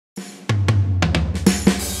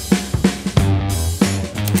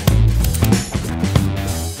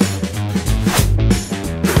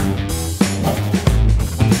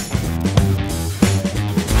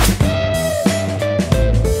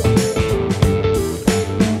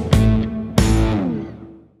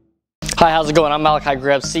Hi, how's it going? I'm Malachi,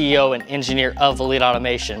 greb, CEO and engineer of Elite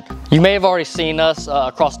Automation. You may have already seen us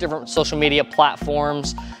across different social media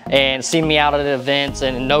platforms and seen me out at events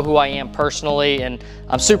and know who I am personally, and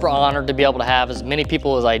I'm super honored to be able to have as many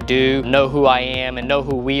people as I do know who I am and know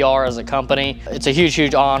who we are as a company. It's a huge,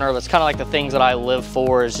 huge honor. That's kind of like the things that I live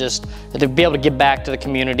for, is just to be able to give back to the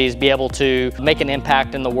communities, be able to make an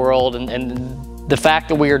impact in the world, and the fact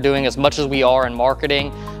that we are doing as much as we are in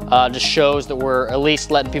marketing just shows that we're at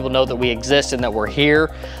least letting people know that we exist and that we're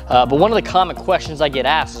here. But one of the common questions I get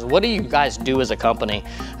asked is, what do you guys do as a company?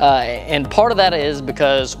 And part of that is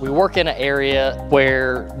because we work in an area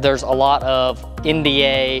where there's a lot of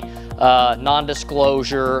NDA,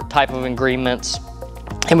 non-disclosure type of agreements,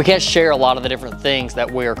 and we can't share a lot of the different things that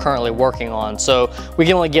we are currently working on. So we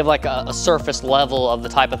can only give like a surface level of the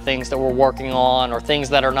type of things that we're working on, or things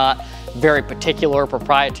that are not very particular,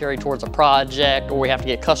 proprietary towards a project, or we have to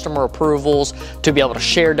get customer approvals to be able to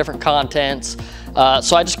share different contents.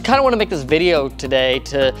 So I just kind of want to make this video today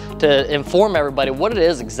to inform everybody what it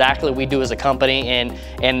is exactly we do as a company,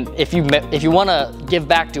 and if you want to give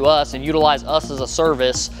back to us and utilize us as a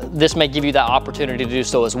service, this may give you that opportunity to do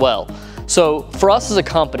so as well. So for us as a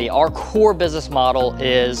company, our core business model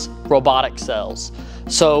is robotic cells.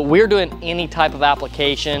 So we're doing any type of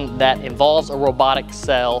application that involves a robotic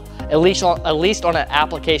cell, at least on an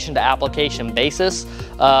application to application basis.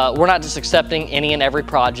 We're not just accepting any and every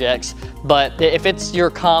projects, but if it's your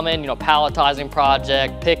common, palletizing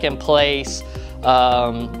project, pick and place,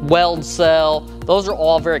 weld cell, those are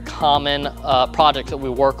all very common projects that we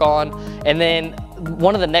work on. And then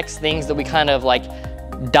one of the next things that we kind of like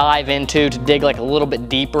dive into to dig like a little bit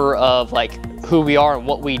deeper of like who we are and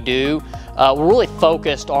what we do, we're really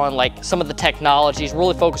focused on like some of the technologies,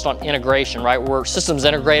 really focused on integration, right? We're systems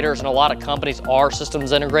integrators, and a lot of companies are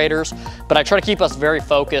systems integrators, but I try to keep us very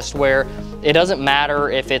focused where it doesn't matter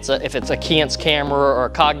if it's a Keyence camera or a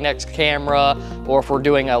Cognex camera, or if we're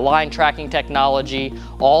doing a line tracking technology.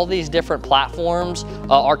 All these different platforms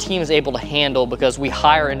our team is able to handle because we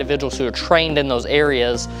hire individuals who are trained in those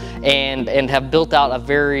areas and have built out a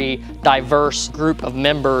very diverse group of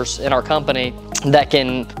members in our company that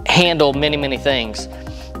can handle many things.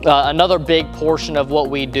 Another big portion of what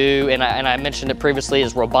we do, and I mentioned it previously,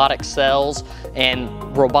 is robotic cells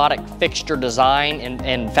and robotic fixture design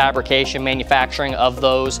and fabrication, manufacturing of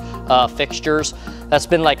those fixtures. That's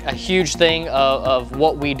been like a huge thing of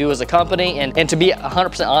what we do as a company. And to be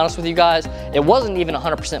 100% honest with you guys, it wasn't even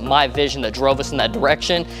 100% my vision that drove us in that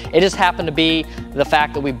direction. It just happened to be the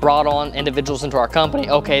fact that we brought on individuals into our company.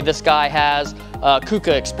 Okay, this guy has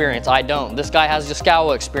kuka experience, I don't. This guy has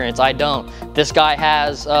yaskawa experience, I don't. This guy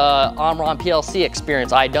has Omron PLC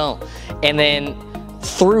experience, I don't. And then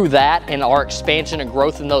through that and our expansion and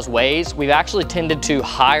growth in those ways, we've actually tended to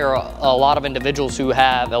hire a lot of individuals who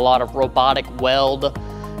have a lot of robotic weld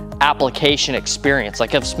application experience,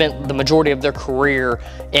 like have spent the majority of their career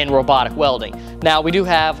in robotic welding. Now we do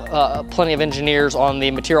have plenty of engineers on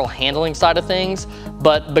the material handling side of things,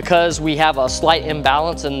 but because we have a slight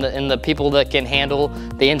imbalance in the people that can handle,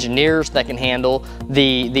 the engineers that can handle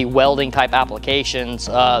the welding type applications,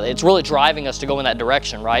 it's really driving us to go in that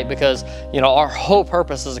direction, right? Because our whole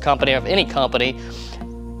purpose as a company, of any company,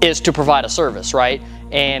 is to provide a service, right?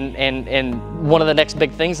 And one of the next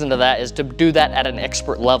big things into that is to do that at an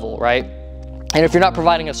expert level, right? And if you're not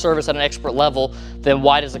providing a service at an expert level, then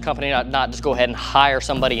why does the company not just go ahead and hire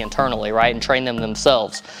somebody internally, right, and train them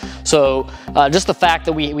themselves? So just the fact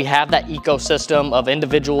that we have that ecosystem of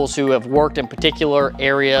individuals who have worked in particular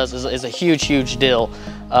areas is a huge deal.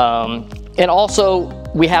 And also,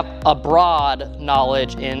 we have a broad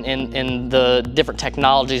knowledge in the different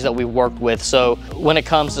technologies that we worked with. So when it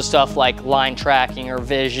comes to stuff like line tracking or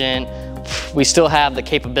vision, we still have the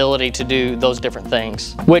capability to do those different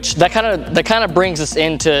things, which that kind of brings us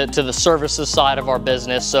into the services side of our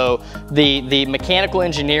business. So the mechanical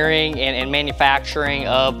engineering and manufacturing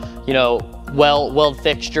of weld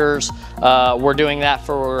fixtures, we're doing that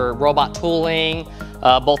for robot tooling,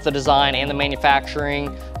 both the design and the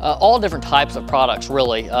manufacturing, all different types of products,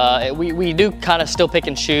 really. We do kind of still pick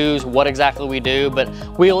and choose what exactly we do, but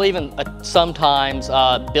we'll even sometimes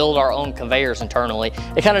build our own conveyors internally.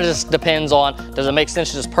 It kind of just depends on, does it make sense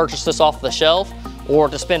to just purchase this off the shelf, or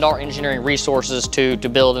to spend our engineering resources to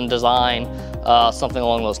build and design something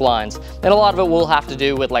along those lines. And a lot of it will have to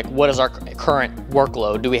do with like, what is our current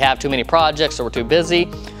workload? Do we have too many projects, or we're too busy?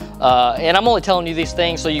 And I'm only telling you these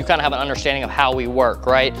things so you kind of have an understanding of how we work,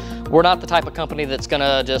 right? We're not the type of company that's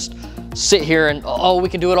gonna just sit here and, oh, we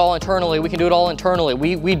can do it all internally, we can do it all internally.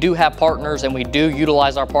 We do have partners, and we do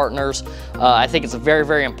utilize our partners. I think it's very,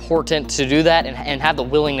 very important to do that and have the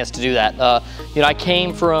willingness to do that. You know, I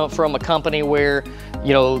came from a company where,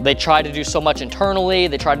 you know, they tried to do so much internally,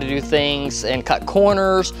 they tried to do things and cut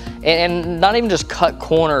corners, and not even just cut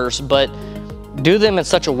corners, but do them in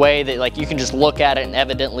such a way that like you can just look at it and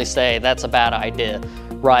evidently say that's a bad idea,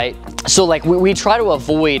 right? So like we try to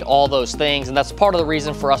avoid all those things, and that's part of the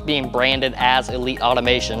reason for us being branded as Elite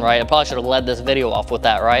Automation, right? I probably should have led this video off with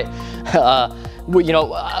that, right? You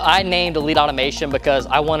know, I named Elite Automation because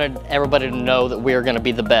I wanted everybody to know that we're going to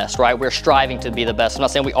be the best, right? We're striving to be the best. I'm not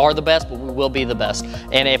saying we are the best, but we will be the best.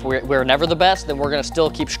 And if we're never the best, then we're going to still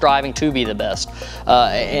keep striving to be the best.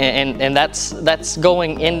 And that's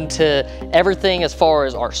going into everything as far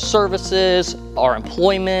as our services, our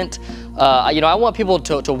employment. You know, I want people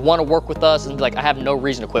to want to work with us and be like, I have no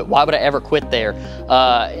reason to quit. Why would I ever quit there?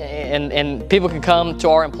 And people can come to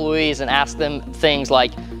our employees and ask them things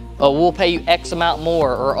like, oh, we'll pay you X amount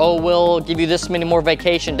more, or oh, we'll give you this many more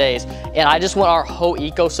vacation days. And I just want our whole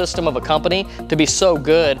ecosystem of a company to be so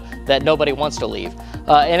good that nobody wants to leave.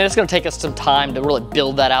 And it's gonna take us some time to really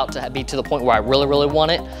build that out to be to the point where I really, really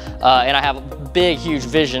want it. And I have big, huge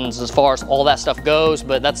visions as far as all that stuff goes,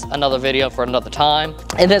 but that's another video for another time.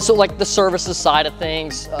 And then so like the services side of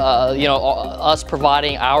things, you know, us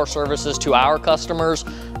providing our services to our customers,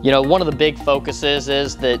 you know, one of the big focuses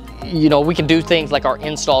is that, you know, we can do things like our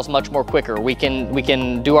installs much more quicker. We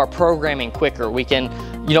can do our programming quicker. We can,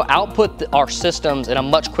 you know, output our systems in a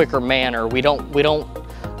much quicker manner. We don't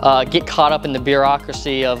get caught up in the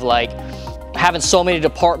bureaucracy of like having so many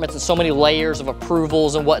departments and so many layers of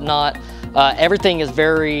approvals and whatnot. Everything is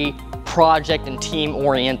very project and team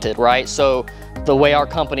oriented, right? So the way our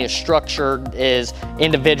company is structured is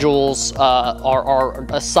individuals are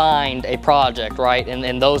assigned a project, right?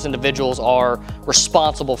 And those individuals are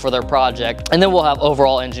responsible for their project. And then we'll have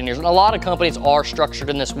overall engineers. And a lot of companies are structured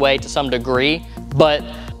in this way to some degree, but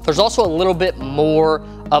there's also a little bit more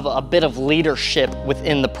of a bit of leadership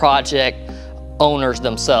within the project owners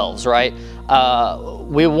themselves, right?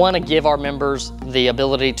 We want to give our members the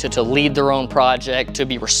ability to lead their own project, to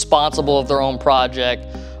be responsible of their own project.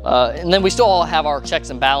 And then we still all have our checks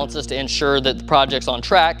and balances to ensure that the project's on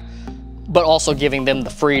track, but also giving them the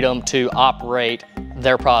freedom to operate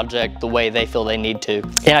their project the way they feel they need to.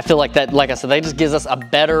 And I feel like that, like I said, that just gives us a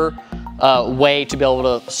better way to be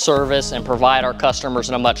able to service and provide our customers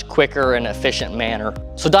in a much quicker and efficient manner.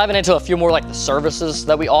 So diving into a few more like the services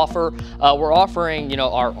that we offer, we're offering, you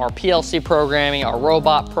know, our PLC programming, our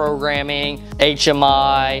robot programming,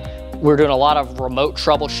 HMI. We're doing a lot of remote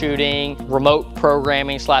troubleshooting, remote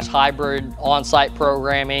programming / hybrid on-site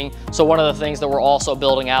programming. So one of the things that we're also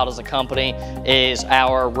building out as a company is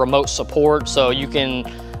our remote support. So you can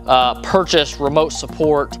purchase remote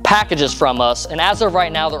support packages from us, and as of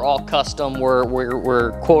right now they're all custom.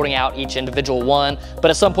 We're quoting out each individual one, but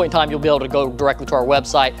at some point in time you'll be able to go directly to our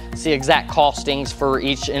website, see exact costings for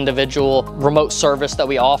each individual remote service that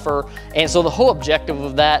we offer. And so the whole objective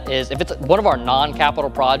of that is, if it's one of our non-capital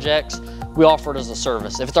projects, we offer it as a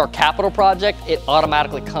service. If it's our capital project, it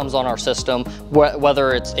automatically comes on our system,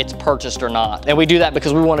 whether it's purchased or not. And we do that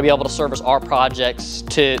because we want to be able to service our projects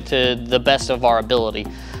to the best of our ability.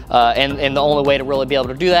 And the only way to really be able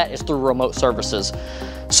to do that is through remote services.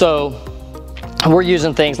 So we're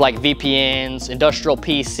using things like VPNs, industrial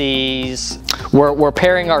PCs. We're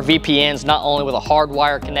pairing our VPNs not only with a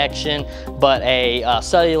hardwire connection, but a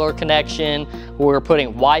cellular connection. We're putting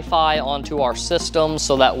Wi-Fi onto our system,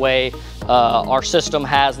 so that way our system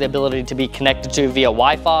has the ability to be connected to via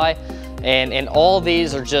Wi-Fi. And all of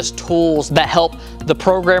these are just tools that help the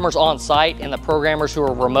programmers on site and the programmers who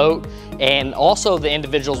are remote, and also the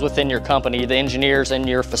individuals within your company, the engineers in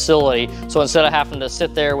your facility. So instead of having to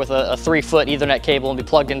sit there with a 3-foot Ethernet cable and be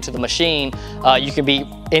plugged into the machine, you can be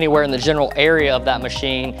anywhere in the general area of that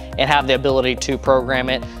machine and have the ability to program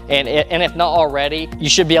it. And if not already, you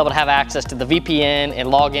should be able to have access to the VPN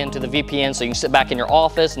and log into the VPN so you can sit back in your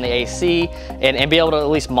office in the AC and be able to at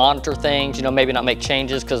least monitor things, you know, maybe not make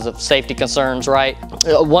changes because of safety concerns, right?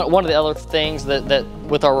 One of the other things that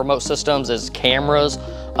with our remote systems is cameras.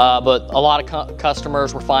 But a lot of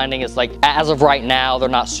customers we're finding is like, as of right now, they're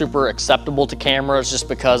not super acceptable to cameras just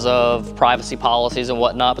because of privacy policies and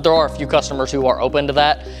whatnot. But there are a few customers who are open to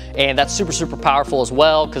that, and that's super, super powerful as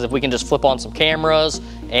well, because if we can just flip on some cameras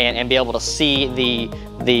and be able to see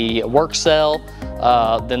the work cell,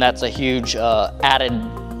 then that's a huge added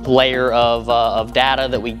layer of data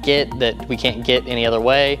that we get that we can't get any other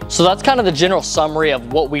way. So that's kind of the general summary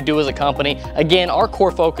of what we do as a company. Again, our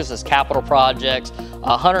core focus is capital projects,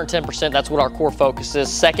 110%, that's what our core focus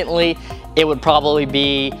is. Secondly, it would probably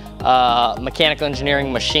be mechanical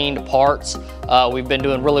engineering, machined parts. We've been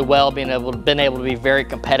doing really well, been able to be very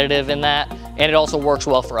competitive in that, and it also works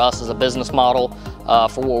well for us as a business model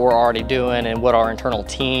for what we're already doing and what our internal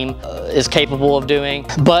team is capable of doing.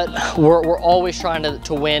 But we're always trying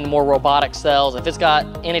to win more robotic sales. If it's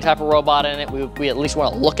got any type of robot in it, we at least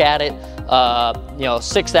want to look at it. You know,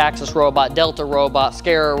 6-axis robot, Delta robot,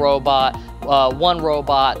 Scara robot, 1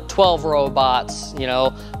 robot, 12 robots, you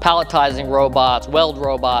know, palletizing robots, weld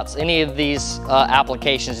robots, any of these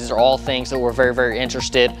applications. These are all things that we're very, very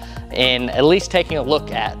interested in at least taking a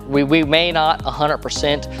look at. We may not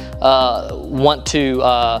 100% want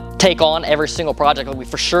to take on every single project, but we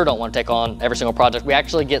for sure don't want to take on every single project. We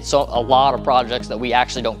actually get a lot of projects that we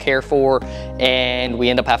actually don't care for, and we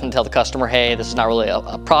end up having to tell the customer, hey, this is not really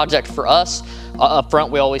a project for us. Up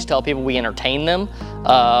front, we always tell people we entertain them,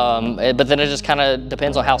 but then it just kind of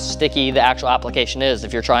depends on how sticky the actual application is.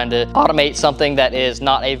 If you're trying to automate something that is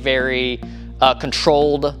not a very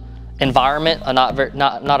controlled environment,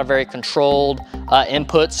 not a very controlled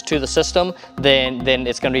inputs to the system, then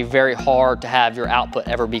it's going to be very hard to have your output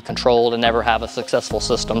ever be controlled and never have a successful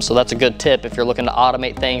system. So that's a good tip. If you're looking to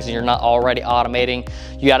automate things and you're not already automating,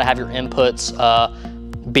 you got to have your inputs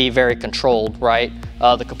be very controlled, right?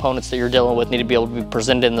 The components that you're dealing with need to be able to be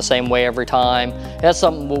presented in the same way every time. And that's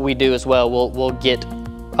something what we do as well. We'll get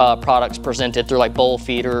products presented through like bowl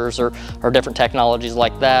feeders or different technologies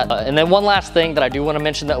like that. And then one last thing that I do want to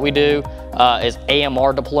mention that we do is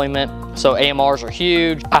AMR deployment. So AMRs are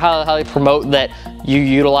huge. I highly promote that you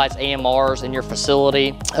utilize AMRs in your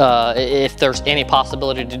facility if there's any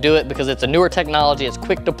possibility to do it, because it's a newer technology, it's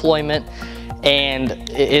quick deployment, and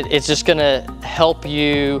it's just gonna help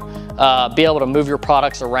you be able to move your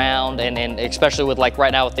products around, and especially with like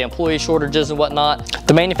right now with the employee shortages and whatnot,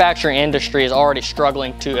 the manufacturing industry is already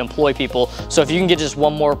struggling to employ people. So if you can get just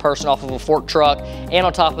one more person off of a fork truck, and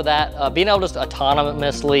on top of that, being able to just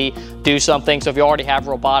autonomously do something. So if you already have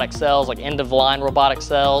robotic cells, like end of line robotic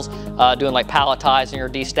cells, doing like palletizing or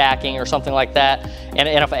destacking or something like that, and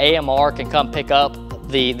if an AMR can come pick up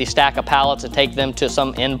the stack of pallets and take them to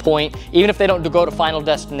some endpoint, even if they don't go to final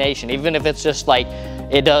destination, even if it's just like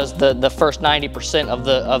it does the first 90%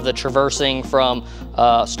 of the traversing from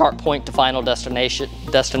start point to final destination,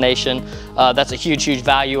 that's a huge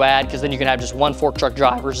value add, because then you can have just one fork truck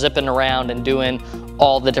driver zipping around and doing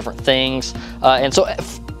all the different things. And so,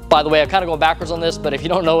 by the way, I'm kind of going backwards on this, but if you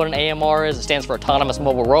don't know what an AMR is, it stands for Autonomous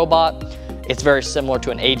Mobile Robot. It's very similar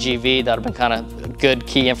to an AGV. That would have been kind of good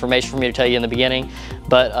key information for me to tell you in the beginning.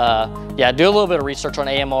 But yeah, do a little bit of research on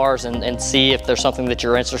AMRs and see if there's something that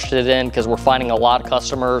you're interested in, because we're finding a lot of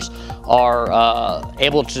customers are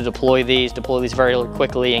able to deploy these very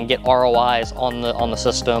quickly and get ROIs on the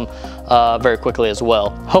system very quickly as well.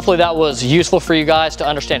 Hopefully that was useful for you guys to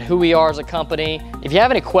understand who we are as a company. If you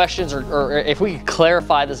have any questions, or if we could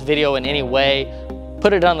clarify this video in any way,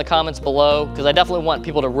 put it down in the comments below, because I definitely want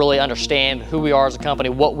people to really understand who we are as a company,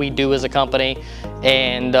 what we do as a company,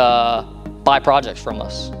 and buy projects from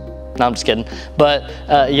us. No, I'm just kidding. But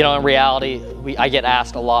you know, in reality, I get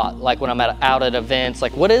asked a lot, like when I'm out at events,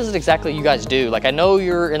 like, what is it exactly you guys do? Like, I know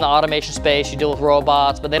you're in the automation space, you deal with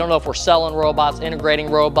robots, but they don't know if we're selling robots, integrating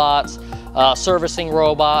robots, servicing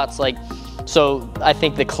robots. Like, so I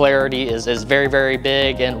think the clarity is very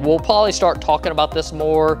big, and we'll probably start talking about this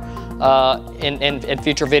more in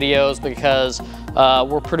future videos, because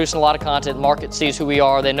we're producing a lot of content. Market sees who we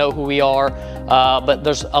are, they know who we are, but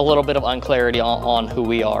there's a little bit of unclarity on who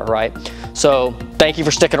we are, right? So thank you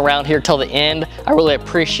for sticking around here till the end. I really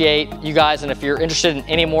appreciate you guys, and if you're interested in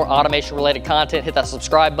any more automation related content, hit that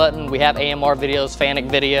subscribe button. We have AMR videos, fanuc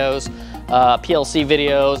videos, PLC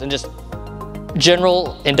videos, and just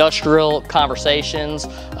general industrial conversations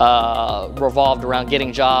revolved around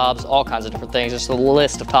getting jobs, all kinds of different things. Just a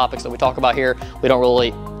list of topics that we talk about here. We don't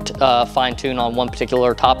really fine tune on one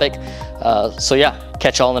particular topic. So yeah,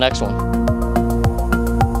 catch y'all in the next one.